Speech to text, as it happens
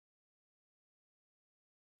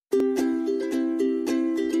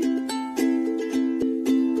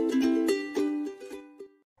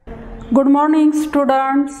Good morning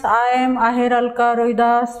students. I am Aher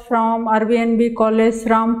from RBNB College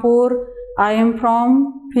Rampur. I am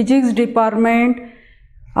from Physics Department.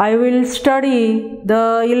 I will study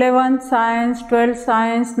the 11th Science, 12th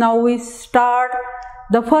Science. Now we start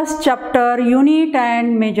the first chapter, Unit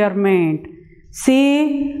and Measurement.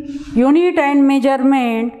 See, unit and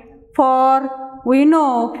measurement, for we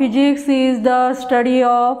know physics is the study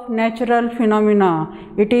of natural phenomena.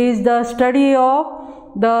 It is the study of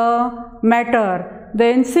the matter.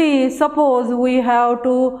 Then see, suppose we have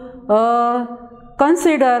to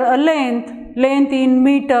consider a length in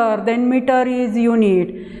meter, then meter is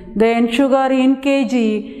unit. Then sugar in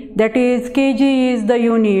kg, that is kg is the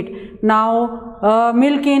unit. Now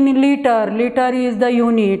milk in liter is the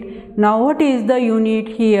unit. Now what is the unit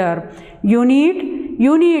here?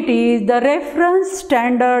 Unit is the reference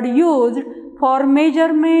standard used for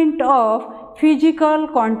measurement of physical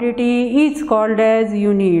quantity is called as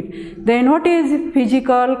unit. Then what is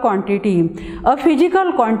physical quantity? A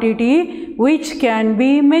physical quantity which can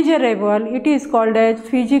be measurable, it is called as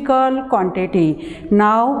physical quantity.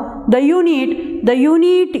 Now the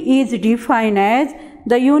unit is defined as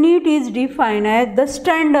the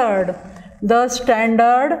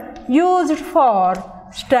standard used for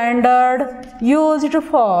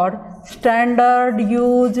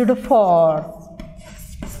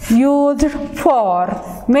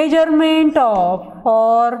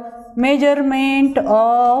measurement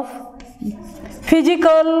of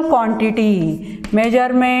physical quantity.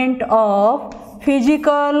 Measurement of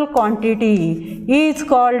physical quantity is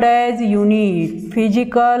called as unit.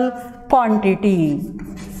 Physical quantity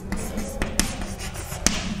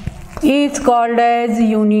is called as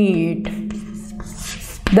unit.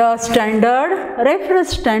 The reference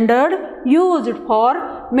standard used for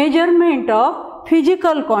measurement of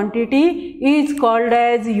physical quantity is called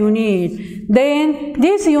as unit. Then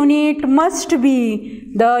this unit must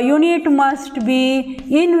be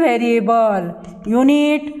invariable.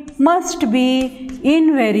 Unit must be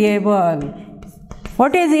invariable.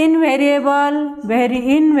 What is invariable?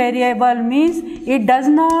 Invariable means it does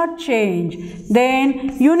not change.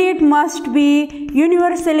 Then unit must be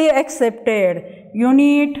universally accepted.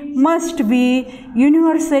 Unit must be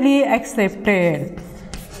universally accepted.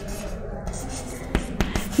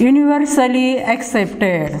 Universally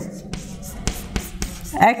accepted.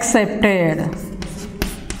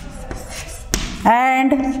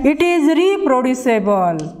 And it is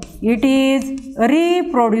reproducible. It is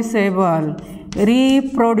reproducible.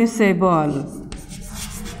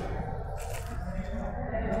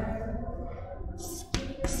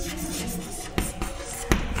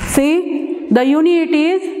 See, the unit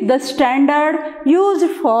is the standard used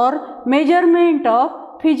for measurement of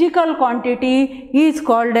physical quantity is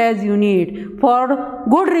called as unit. For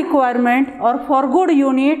good requirement or for good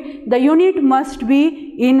unit, the unit must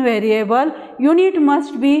be invariable, unit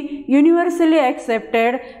must be universally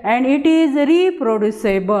accepted, and it is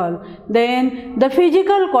reproducible. Then the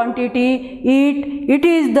physical quantity, it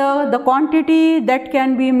is the quantity that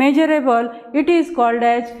can be measurable, it is called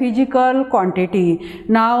as physical quantity.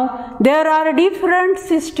 Now there are different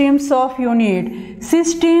systems of unit.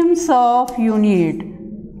 Systems of unit.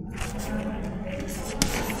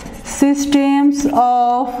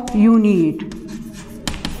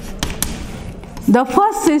 The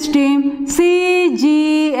first system,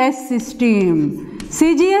 CGS system.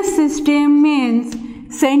 CGS system means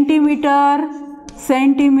centimeter,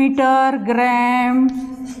 gram,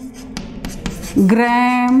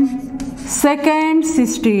 second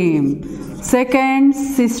system.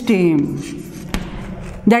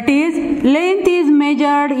 That is, length is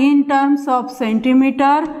measured in terms of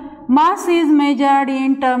centimeter, mass is measured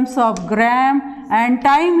in terms of gram, and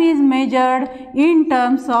time is measured in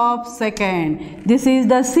terms of second. This is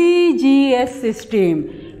the CGS system.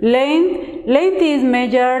 Length is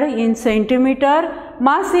measured in centimeter,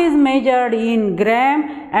 mass is measured in gram,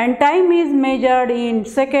 and time is measured in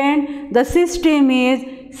second. The system is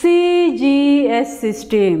CGS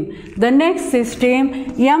system. The next system,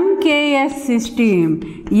 MKS system.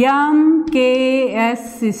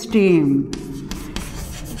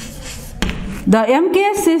 The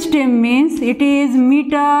MKS system means it is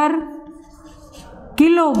meter,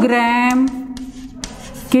 kilogram,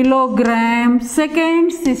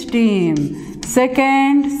 second system.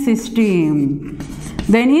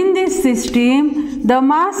 Then in this system, the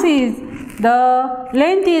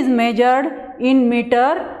length is measured in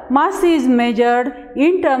meter, mass is measured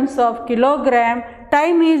in terms of kilogram,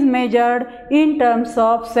 time is measured in terms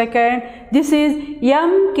of second. This is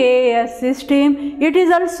MKS system. It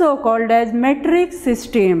is also called as metric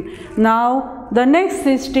system. Now the next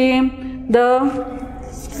system, the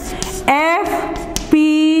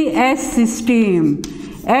FPS system.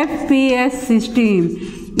 FPS system.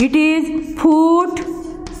 It is foot,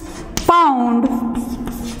 pound,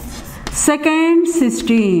 second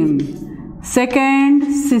system.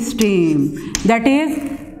 Second system. That is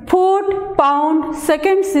foot, pound,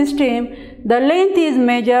 second system. The length is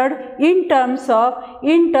measured in terms of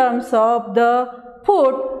the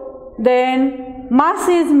foot. Then mass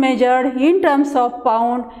is measured in terms of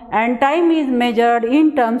pound and time is measured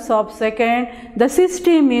in terms of second. The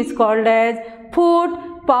system is called as foot,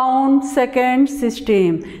 pound, second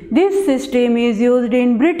system. This system is used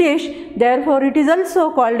in British, therefore it is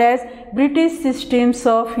also called as British systems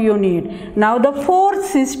of unit. Now the fourth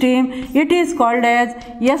system, it is called as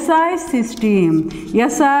SI system.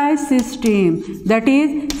 SI system, that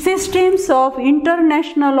is systems of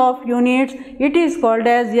international of units. It is called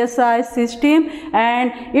as SI system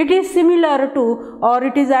and it is similar to or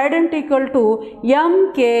it is identical to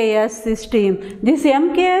MKS system. This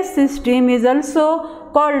MKS system is also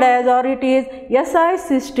called as or it is SI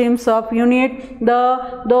systems of unit. The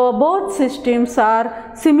both systems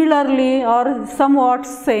are similarly or somewhat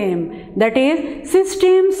same, that is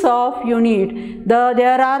systems of unit.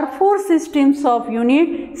 There are four systems of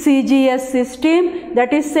unit. CGS system,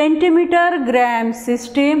 that is centimeter gram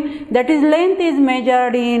system, that is length is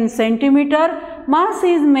measured in centimeter, mass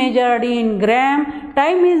is measured in gram,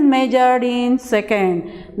 time is measured in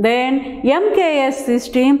second. Then MKS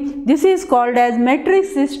system, this is called as metric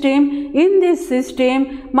system. In this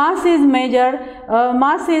system mass is measured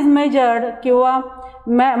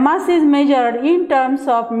in terms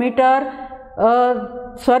of meter,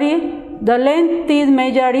 the length is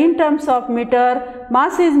measured in terms of meter,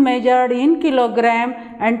 mass is measured in kilogram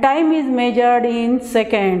and time is measured in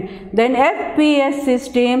second. Then FPS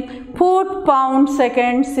system, foot, pound,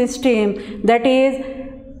 second system, that is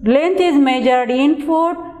length is measured in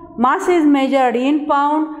foot, mass is measured in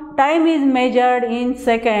pound, time is measured in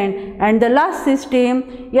second. And the last system,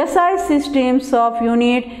 SI systems of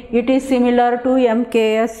unit, it is similar to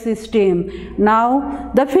MKS system.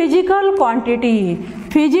 Now the physical quantity.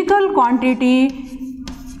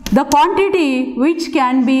 The quantity which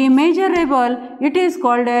can be measurable, it is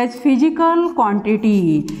called as physical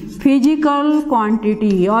quantity. Physical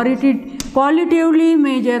quantity, or it is qualitatively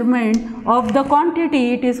measurement of the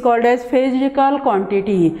quantity, it is called as physical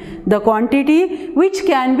quantity. The quantity which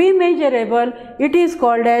can be measurable, it is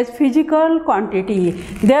called as physical quantity.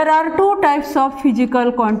 There are two types of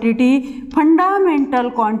physical quantity: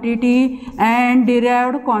 fundamental quantity and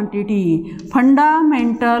derived quantity.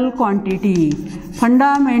 Fundamental quantity.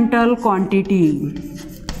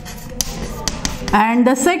 And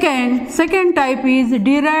the second type is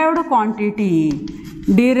derived quantity.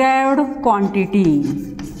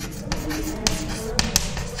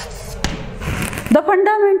 The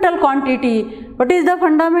fundamental quantity. What is the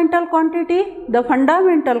fundamental quantity? The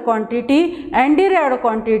fundamental quantity and derived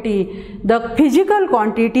quantity. The physical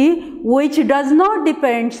quantity which does not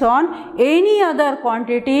depends on any other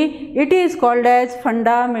quantity, it is called as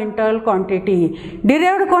fundamental quantity.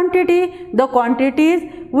 Derived quantity, the quantities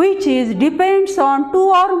which is depends on two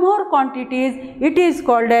or more quantities, it is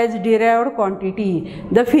called as derived quantity.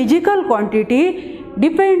 The physical quantity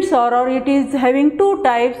depends or it is having two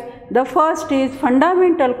types. The first is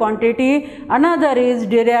fundamental quantity, another is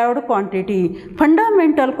derived quantity.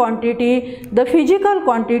 Fundamental quantity, the physical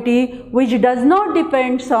quantity which does not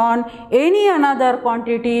depends on any another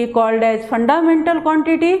quantity, called as fundamental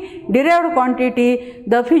quantity. Derived quantity,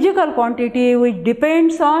 the physical quantity which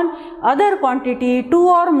depends on other quantity, two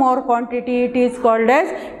or more quantity, it is called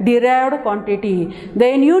as derived quantity.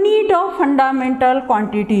 Then unit of fundamental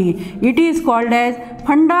quantity, it is called as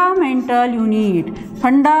fundamental unit.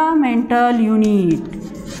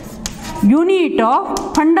 Unit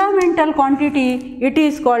of fundamental quantity, it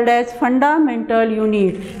is called as fundamental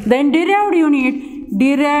unit. Then derived unit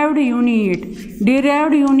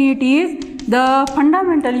is the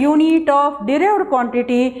fundamental unit of derived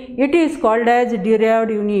quantity, it is called as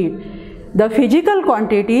derived unit. The physical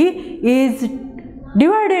quantity is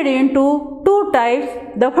divided into two types,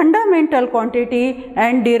 the fundamental quantity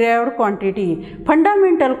and derived quantity.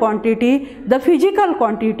 Fundamental quantity, the physical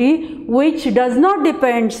quantity which does not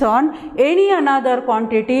depends on any another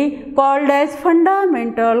quantity, called as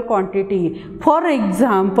fundamental quantity. For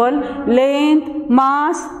example, length,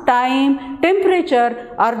 mass, time,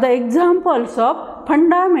 temperature are the examples of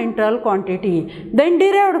fundamental quantity. Then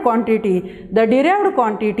derived quantity, the derived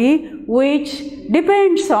quantity which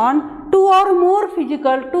depends on two or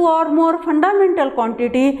more fundamental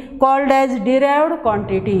quantity called as derived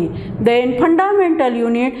quantity. Then fundamental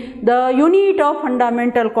unit, the unit of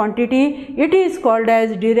fundamental quantity, it is called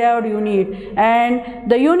as derived unit, and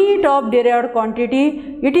the unit of derived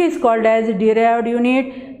quantity, it is called as derived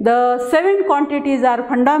unit. The 7 quantities are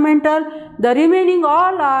fundamental, the remaining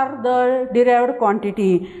all are the derived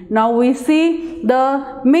quantity. Now we see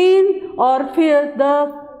the main or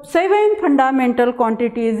the 7 fundamental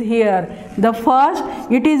quantities here. The first,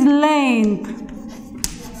 it is length.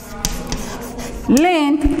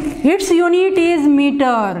 Length, its unit is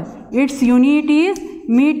meter. Its unit is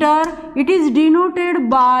meter. It is denoted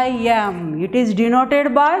by m. It is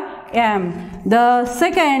denoted by m. The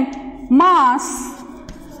second, mass.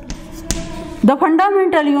 The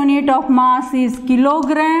fundamental unit of mass is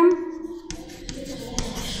kilogram,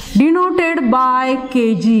 denoted by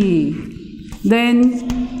kg. Then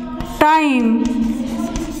time,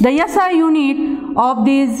 the SI unit of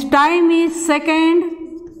this time is second,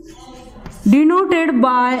 denoted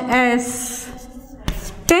by S.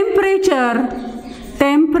 Temperature,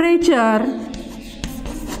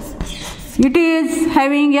 it is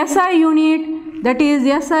having SI unit, that is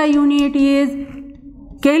SI unit is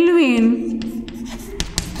Kelvin,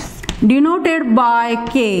 denoted by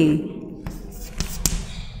K.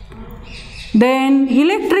 Then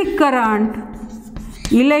electric current,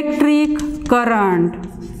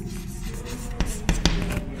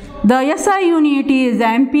 the SI unit is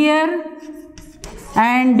ampere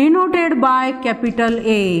and denoted by capital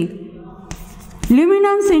A.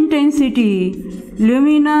 Luminance intensity,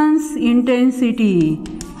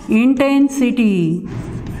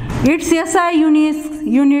 its SI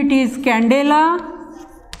unit is candela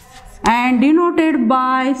and denoted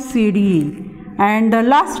by CD. And the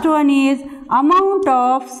last one is amount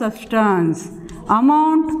of substance.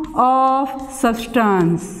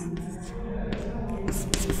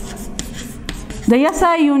 The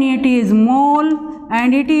SI unit is mole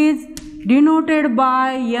and it is denoted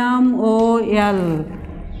by MOL.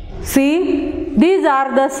 See, these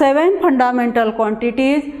are the 7 fundamental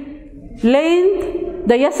quantities. Length,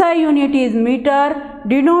 the SI unit is meter,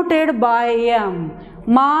 denoted by m.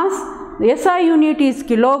 Mass, the SI unit is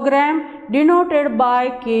kilogram, denoted by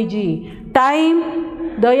kg. Time,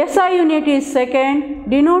 the SI unit is second,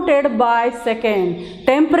 denoted by second.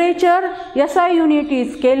 Temperature, SI unit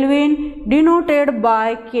is Kelvin, denoted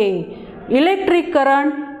by K. Electric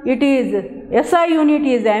current, it is SI unit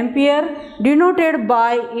is ampere, denoted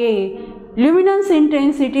by A. Luminance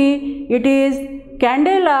intensity, it is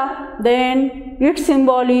candela, then its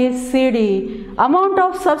symbol is CD. Amount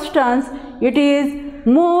of substance, it is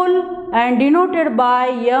mole and denoted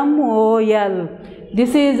by MOL.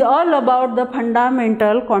 This is all about the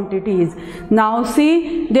fundamental quantities. Now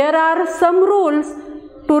see, there are some rules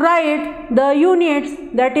to write the units,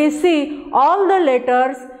 that is, see, all the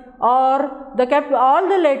letters or all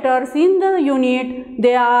the letters in the unit,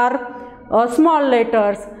 they are small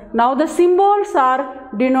letters. Now the symbols are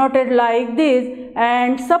denoted like this,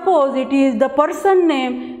 and suppose it is the person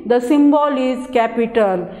name, the symbol is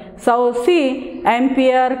capital. So see,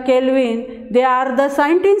 ampere, Kelvin, they are the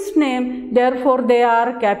scientist name, therefore they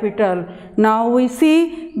are capital. Now we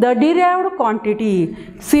see the derived quantity.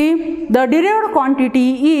 See, the derived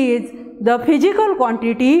quantity is the physical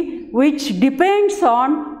quantity which depends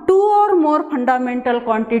on 2 or more fundamental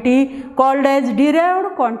quantity called as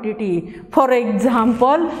derived quantity. For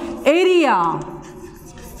example, area.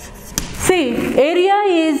 See, area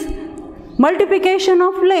is multiplication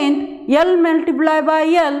of length, L multiplied by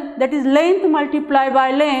L, that is length multiplied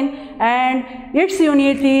by length, and its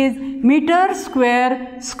unit is meter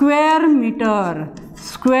square, square meter.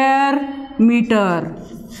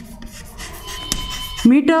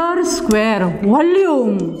 Meter square.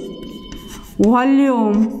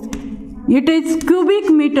 Volume, it is cubic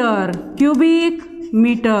meter.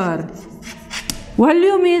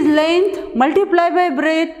 Volume is length multiplied by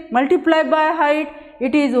breadth multiplied by height,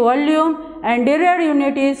 it is volume, and derived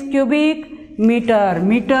unit is cubic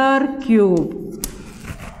meter cube.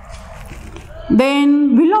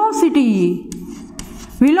 Then velocity,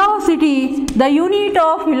 the unit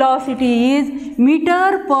of velocity is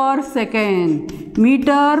meter per second,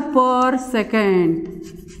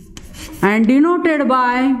 and denoted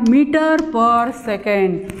by meter per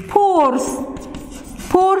second.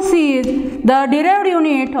 Force is the derived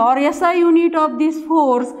unit or SI unit of this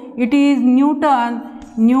force, it is Newton,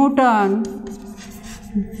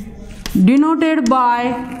 denoted by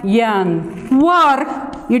N. Work,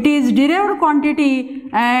 it is derived quantity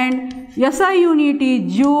and SI unit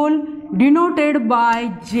is joule, denoted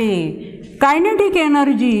by J. Kinetic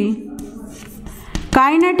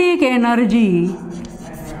kinetic energy.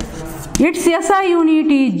 Its SI unit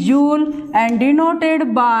is joule and denoted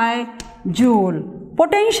by joule.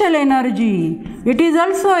 Potential energy. It is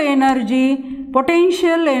also energy,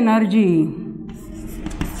 potential energy.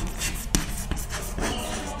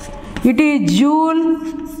 It is joule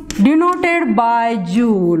denoted by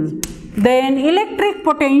joule. Then electric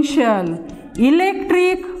potential.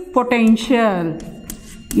 Electric potential.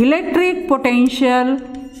 Electric potential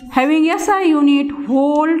having SI unit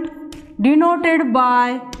volt denoted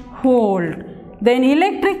by volt. Then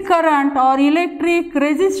electric current or electric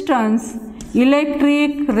resistance.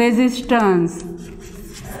 Electric resistance.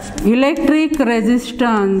 Electric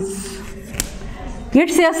resistance.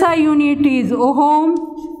 Its SI unit is ohm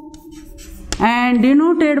and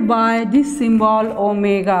denoted by this symbol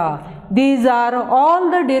omega. These are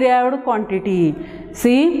all the derived quantity.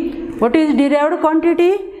 See, what is derived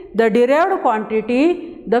quantity? The derived quantity,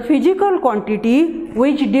 the physical quantity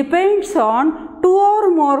which depends on two or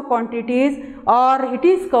more quantities, or it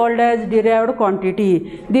is called as derived quantity.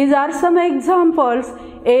 These are some examples: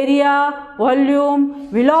 area, volume,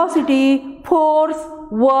 velocity, force,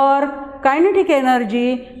 work, kinetic energy,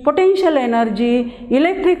 potential energy,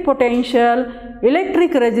 electric potential,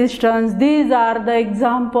 electric resistance. These are the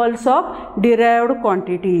examples of derived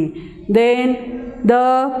quantity. Then the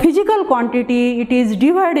physical quantity, it is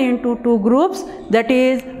divided into two groups, that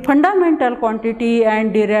is fundamental quantity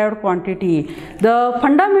and derived quantity. The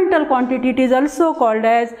fundamental quantity, it is also called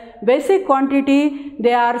as basic quantity.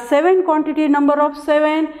 There are 7 quantity, number of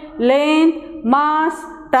 7: length, mass,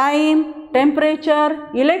 time, temperature,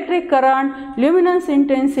 electric current, luminous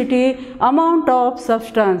intensity, amount of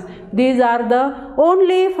substance. These are the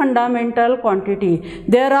only fundamental quantity.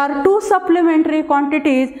 There are 2 supplementary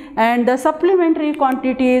quantities, and the supplementary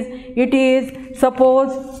quantities, it is, suppose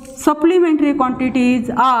supplementary quantities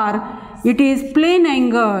are, it is plane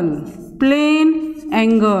angle. Plane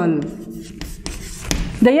angle.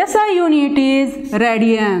 The SI unit is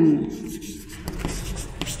radian,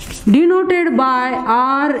 denoted by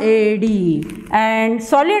RAD. And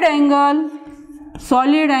solid angle,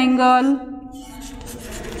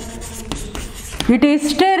 it is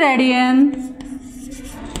steradian,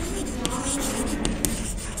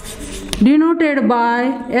 denoted by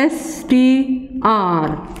STR.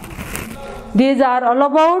 These are all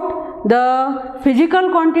about the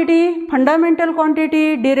physical quantity, fundamental quantity,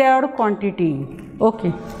 derived quantity.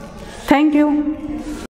 Okay, thank you.